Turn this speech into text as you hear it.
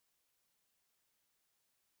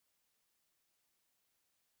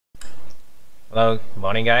Hello, good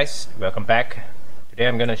morning guys, welcome back. Today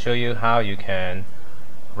I'm going to show you how you can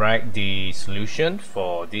write the solution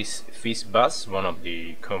for this Fizz bus, one of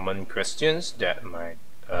the common questions that might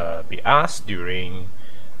be asked during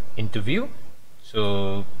interview.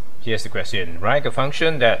 So here's the question: write a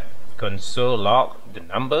function that console log the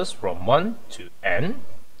numbers from 1 to n,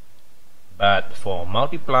 but for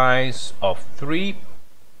multiplies of 3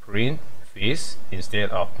 print Fizz instead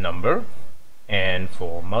of number, and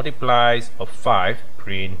for multiplies of 5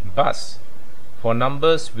 print bus. For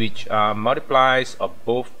numbers which are multiplies of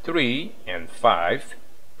both 3 and 5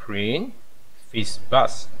 print Fizz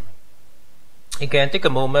bus. You can take a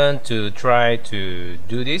moment to try to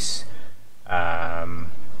do this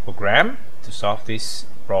program to solve this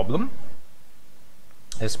problem.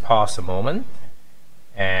 Let's pause a moment,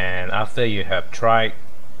 and after you have tried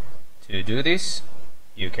to do this,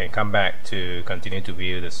 you can come back to continue to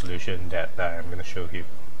view the solution that I'm going to show you.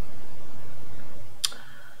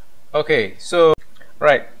 Okay, so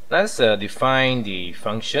right, let's define the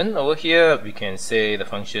function. Over here we can say the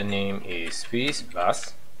function name is Fizz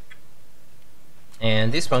bus,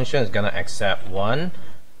 and this function is going to accept one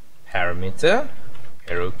parameter,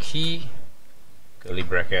 arrow key, curly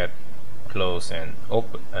bracket, close and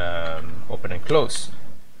open and close.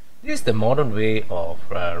 This is the modern way of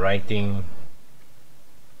writing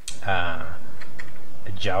a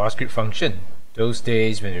JavaScript function. Those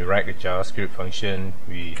days when we write a JavaScript function,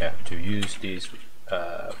 we have to use this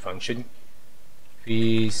function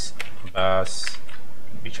Fizz bus,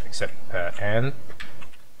 which accept and.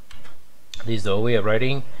 This is the old way of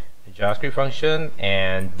writing a JavaScript function,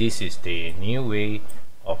 and this is the new way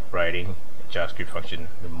of writing a JavaScript function,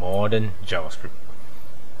 the modern JavaScript.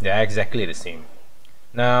 They're exactly the same.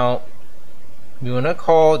 Now we want to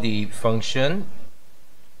call the function.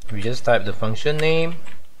 We just type the function name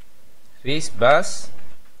Fizz bus.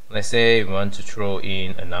 Let's say we want to throw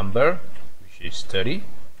in a number, which is 30.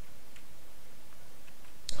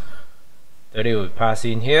 30 will pass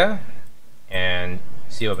in here, and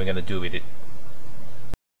see what we're going to do with it.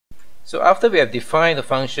 So after we have defined the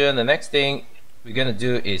function, the next thing we're going to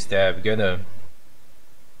do is that we're going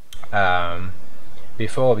to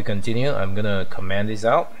before we continue, I'm going to comment this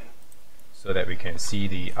out so that we can see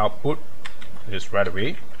the output just right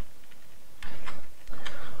away.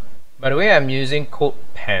 By the way, I'm using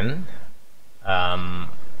CodePen.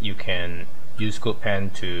 You can use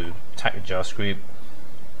CodePen to type JavaScript,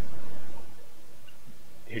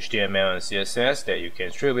 HTML and CSS that you can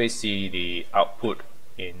straight away see the output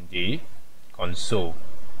in the console.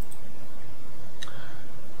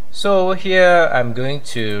 So here I'm going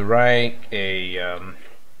to write a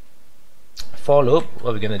for loop.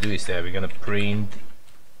 What we're going to do is that we're going to print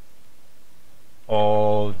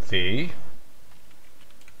all the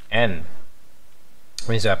n.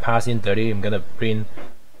 When I pass in 30, I'm going to print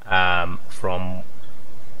from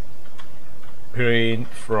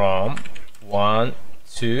 1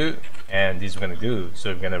 to, and this is going to do.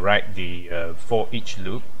 So we're going to write the for each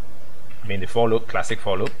loop, the for loop, classic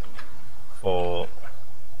for loop, for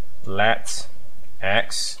let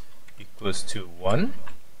x equals to 1,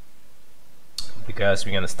 because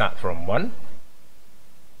we're going to start from 1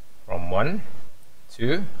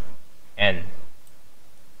 to n.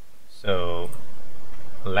 So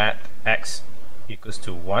let x equals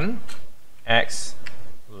to 1, x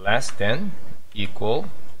less than equal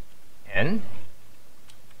n,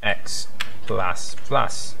 x plus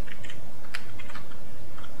plus.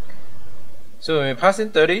 So when we pass in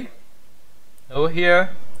 30, over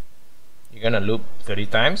here you're gonna loop 30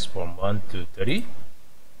 times from 1 to 30.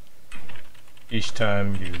 Each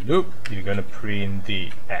time you loop, you're gonna print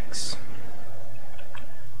the x.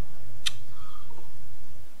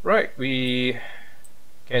 Right, we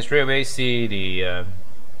can straight away see the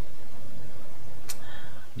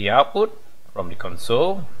output from the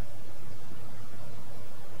console.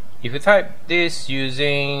 If you type this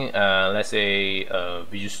using let's say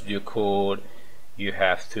Visual Studio Code, you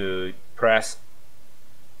have to press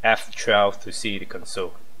F12 to see the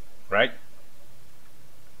console, right?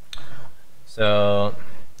 So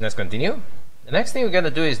let's continue. The next thing we're going to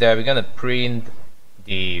do is that we're going to print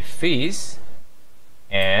the Fizz,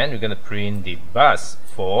 and we're going to print the bus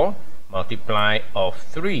for multiply of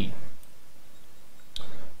 3.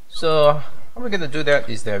 So how we're going to do that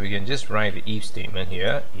is that we can just write the if statement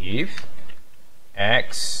here. If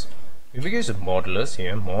x, if we use a modulus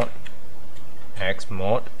here, mod x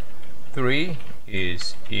mod 3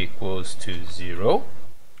 is equals to 0,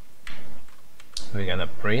 we're going to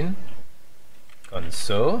print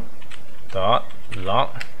console dot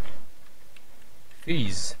log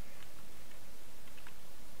Fizz.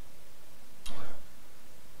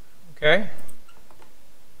 Okay,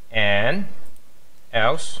 and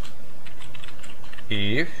else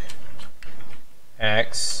if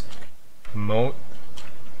x mod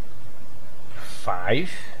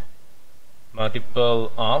 5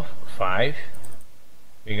 multiple of 5,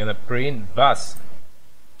 we're gonna print bus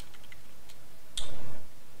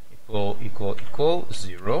equal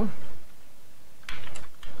 0.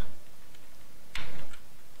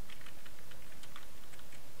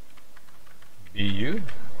 Bu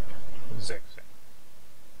zigzag.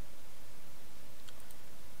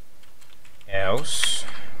 Else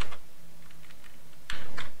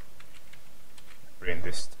print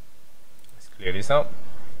this. Let's clear this out.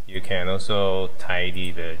 You can also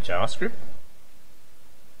tidy the JavaScript.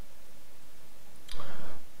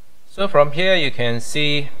 So from here you can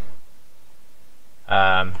see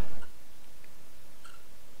a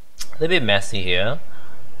little bit messy here.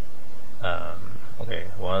 Okay,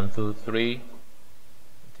 1, 2, 3. I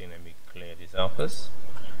think let me clear this out first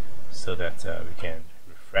so that we can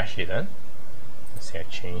refresh it. Let's see, I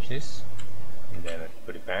change this and then I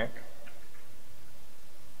put it back.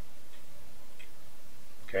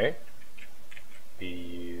 Okay.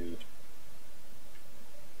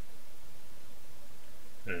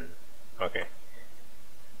 Okay.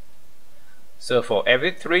 So for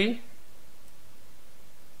every 3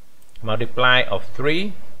 multiply of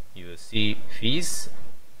 3, you will see Fizz.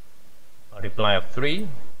 Multiply of 3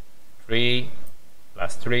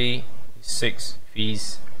 plus 3 is 6.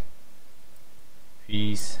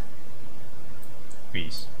 Fizz.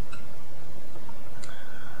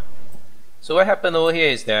 So what happened over here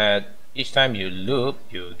is that each time you loop,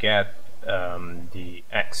 you get the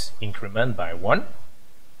x increment by 1.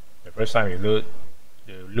 The first time you loop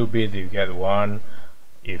it, you get 1.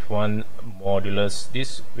 If 1 modulus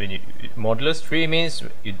this, when you modulus 3 means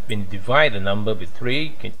when you divide the number by 3,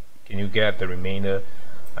 can you get the remainder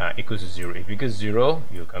equals to 0. If it equals 0,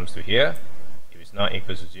 you comes to here. If it's not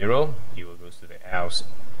equals to 0, you will go to the else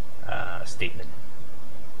statement.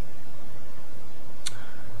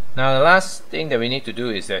 Now the last thing that we need to do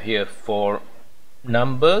is that here for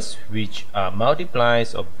numbers which are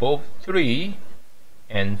multiplies of both 3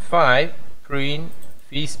 and 5, print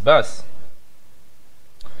Fizz bus.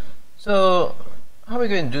 So how we're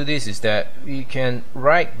going to do this is that we can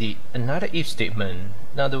write another if statement.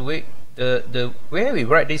 Now the way we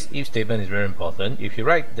write this if statement is very important. If you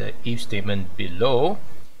write the if statement below,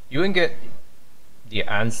 you won't get the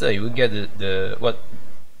answer, you won't get the what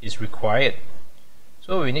is required.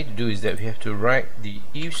 So what we need to do is that we have to write the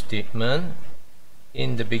if statement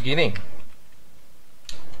in the beginning.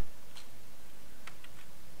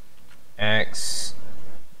 X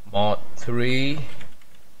mod 3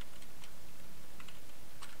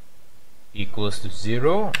 equals to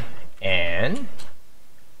 0 and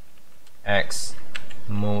x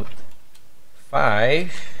mod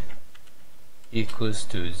 5 equals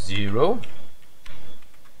to 0.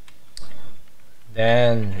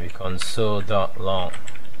 Then we console.log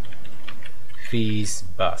Fizz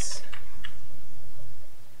bus.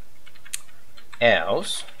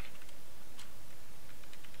 Else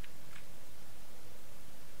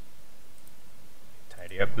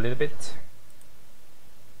tidy up a little bit.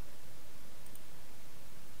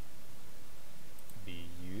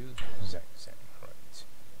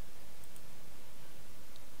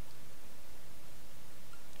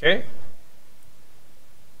 Right. Okay.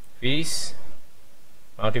 Fizz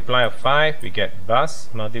multiply of 5, we get bus.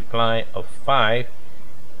 Multiply of 5,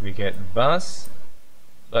 we get bus.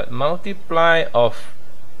 But multiply of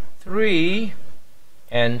 3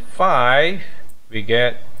 and 5, we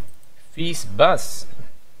get Fizz bus.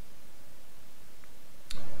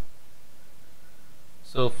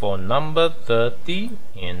 So for number 30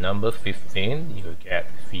 and number 15, you get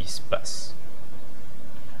Fizz bus.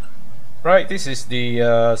 Right, this is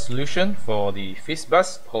the solution for the Fizz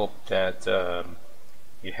bus. Hope that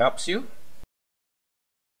it helps you.